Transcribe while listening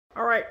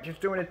Alright,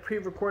 just doing a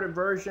pre-recorded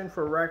version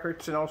for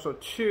records and also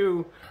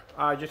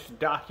just to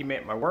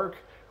document my work.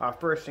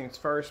 First things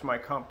first, my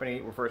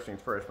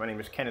name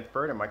is Kenneth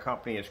Bird and my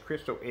company is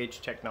Crystal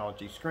Edge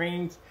Technology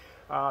Screens.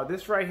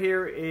 This right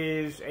here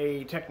is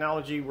a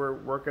technology we're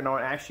working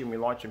on, actually we're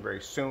launching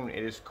very soon.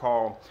 It is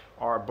called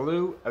our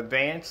Blue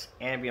Advanced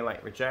Ambient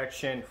Light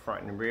Rejection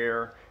Front and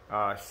Rear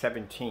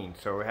 17.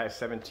 So it has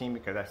 17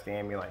 because that's the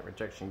ambient light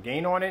rejection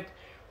gain on it.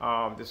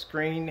 The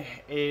screen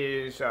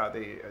is,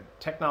 the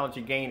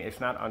technology gain is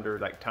not under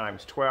like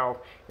times 12.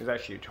 It's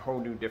actually a whole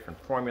new different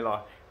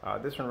formula.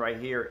 This one right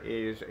here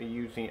is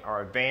using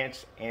our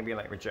advanced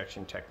ambient light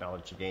rejection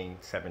technology gain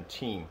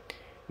 17.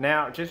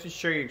 Now, just to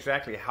show you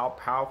exactly how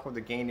powerful the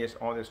gain is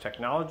on this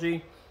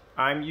technology,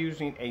 I'm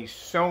using a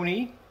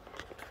Sony,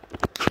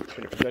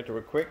 show the projector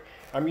real quick.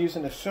 I'm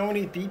using a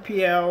Sony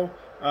DPL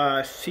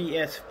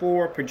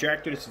CS4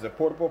 projector. This is a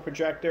portable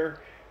projector.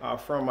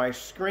 From my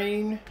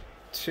screen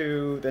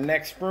to the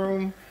next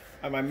room,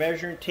 my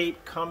measuring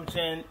tape comes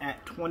in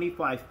at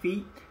 25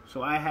 feet.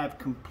 So I have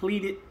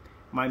completed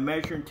my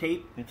measuring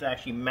tape. It's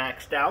actually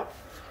maxed out.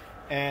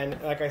 And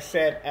like I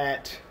said,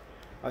 at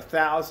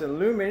 1,000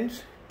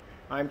 lumens,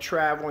 I'm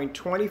traveling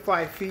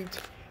 25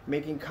 feet,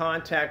 making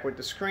contact with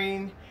the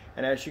screen.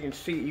 And as you can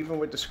see, even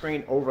with the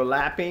screen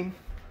overlapping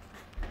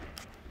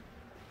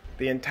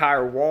the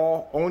entire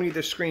wall, only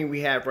the screen we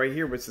have right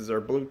here, which is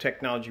our blue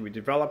technology we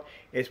developed,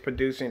 is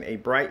producing a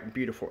bright,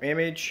 beautiful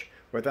image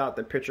without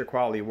the picture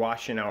quality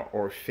washing out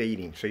or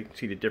fading. So you can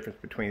see the difference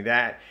between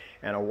that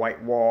and a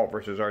white wall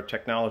versus our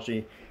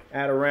technology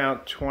at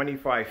around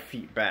 25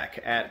 feet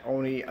back at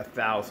only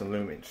 1,000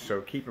 lumens. So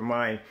keep in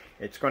mind,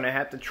 it's going to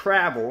have to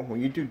travel, when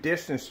you do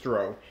distance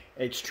throw,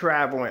 it's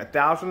traveling,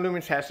 1,000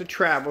 lumens has to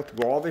travel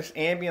through all this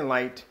ambient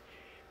light,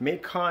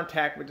 make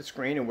contact with the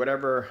screen, and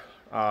whatever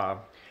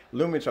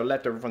lumens are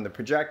left over from the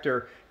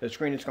projector, the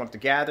screen is going to have to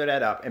gather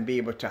that up and be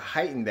able to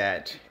heighten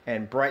that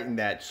and brighten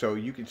that so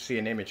you can see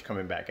an image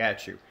coming back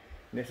at you.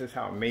 And this is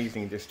how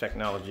amazing this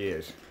technology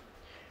is.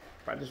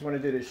 I just want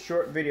to do this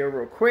short video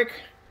real quick.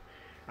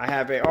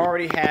 I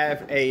already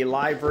have a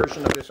live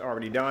version of this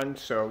already done,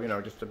 so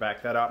just to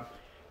back that up.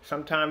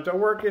 Sometimes our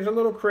work is a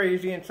little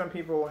crazy and some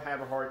people have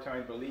a hard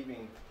time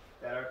believing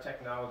that our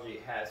technology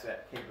has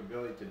that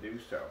capability to do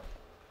so.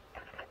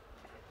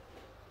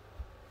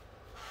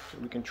 So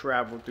we can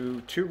travel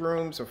through 2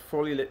 rooms of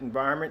fully lit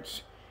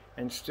environments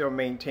and still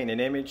maintain an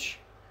image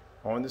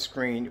on the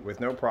screen with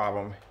no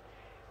problem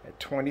at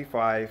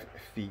 25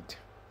 feet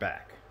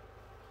back.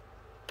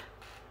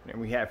 And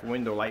we have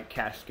window light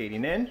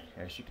cascading in,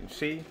 as you can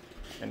see,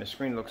 and the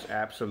screen looks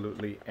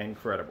absolutely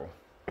incredible.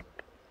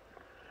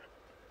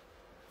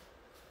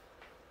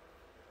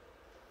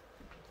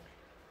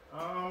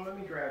 Let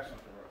me grab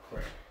something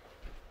real quick.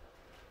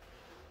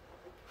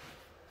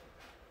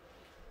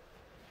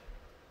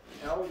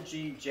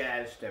 LG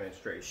Jazz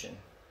demonstration.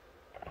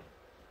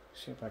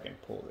 See if I can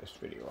pull this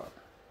video up.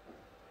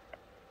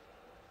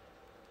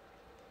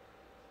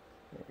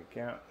 There we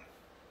go.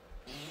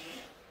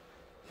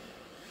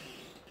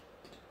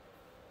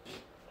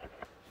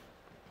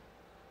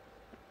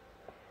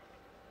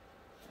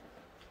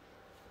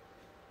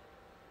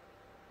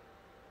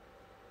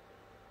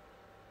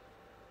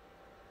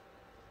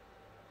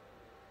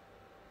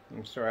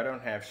 I'm sorry, I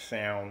don't have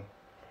sound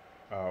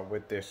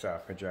with this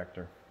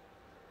projector.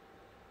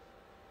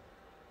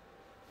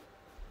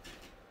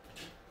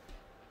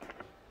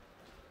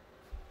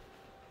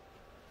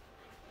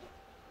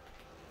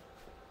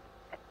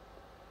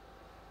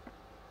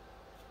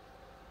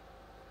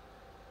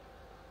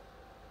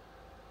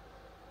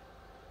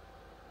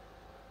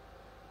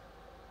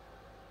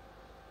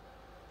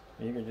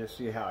 You can just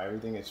see how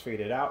everything is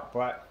faded out,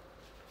 but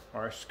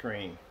our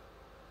screen.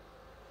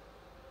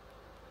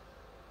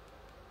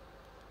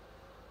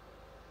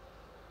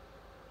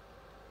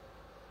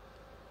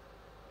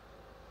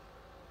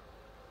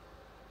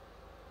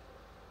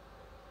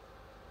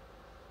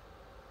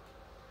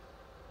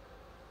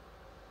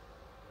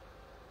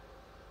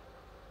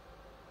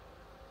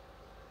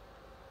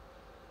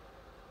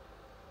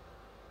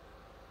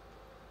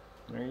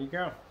 There you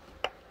go.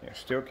 You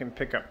still can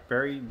pick up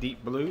very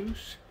deep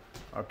blues.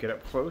 I'll get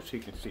up close so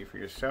you can see for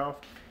yourself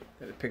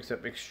that it picks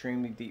up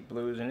extremely deep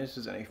blues, and this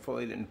is in a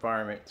fully lit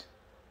environment.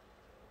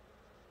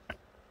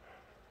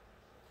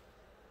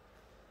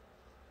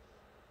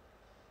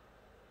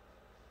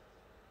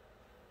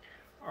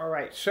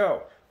 Alright,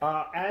 so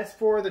as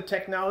for the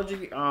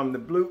technology,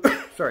 the blue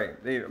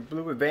the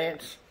Blue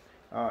Advanced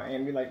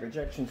Ambient Light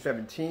Rejection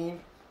 17,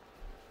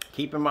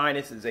 keep in mind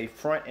this is a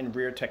front and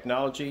rear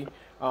technology.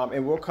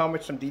 It will come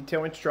with some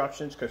detailed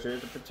instructions because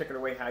there's a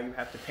particular way how you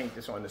have to paint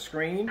this on the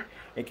screen.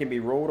 It can be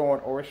rolled on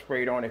or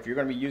sprayed on. If you're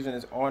going to be using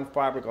this on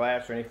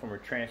fiberglass or any form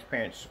of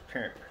transparent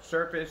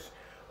surface,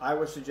 I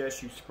would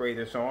suggest you spray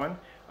this on.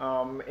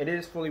 It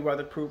is fully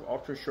weatherproof,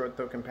 ultra short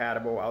throw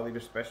compatible. I'll leave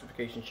a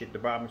specification sheet at the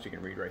bottom so you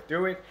can read right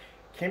through it.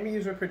 Can be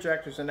used with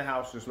projectors in the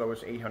house as low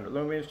as 800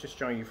 lumens, just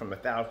showing you from a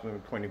 1,000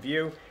 lumen point of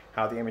view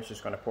how the image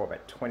is going to pull up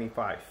at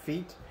 25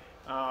 feet.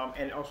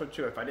 And also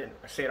too, if I didn't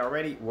say it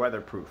already,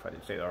 weatherproof. I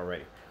didn't say it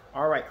already.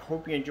 All right,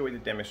 hope you enjoyed the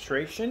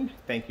demonstration.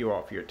 Thank you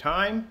all for your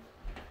time.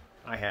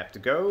 I have to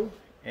go,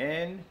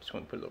 and just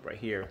want to put a little right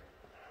here.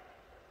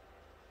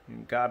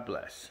 And God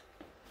bless.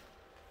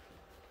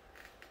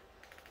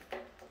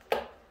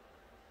 Trying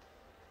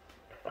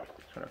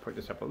to put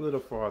this up a little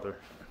farther.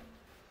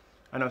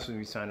 I know this is going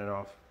to be signing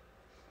off.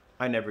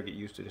 I never get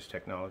used to this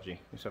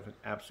technology. This stuff is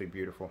absolutely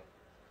beautiful.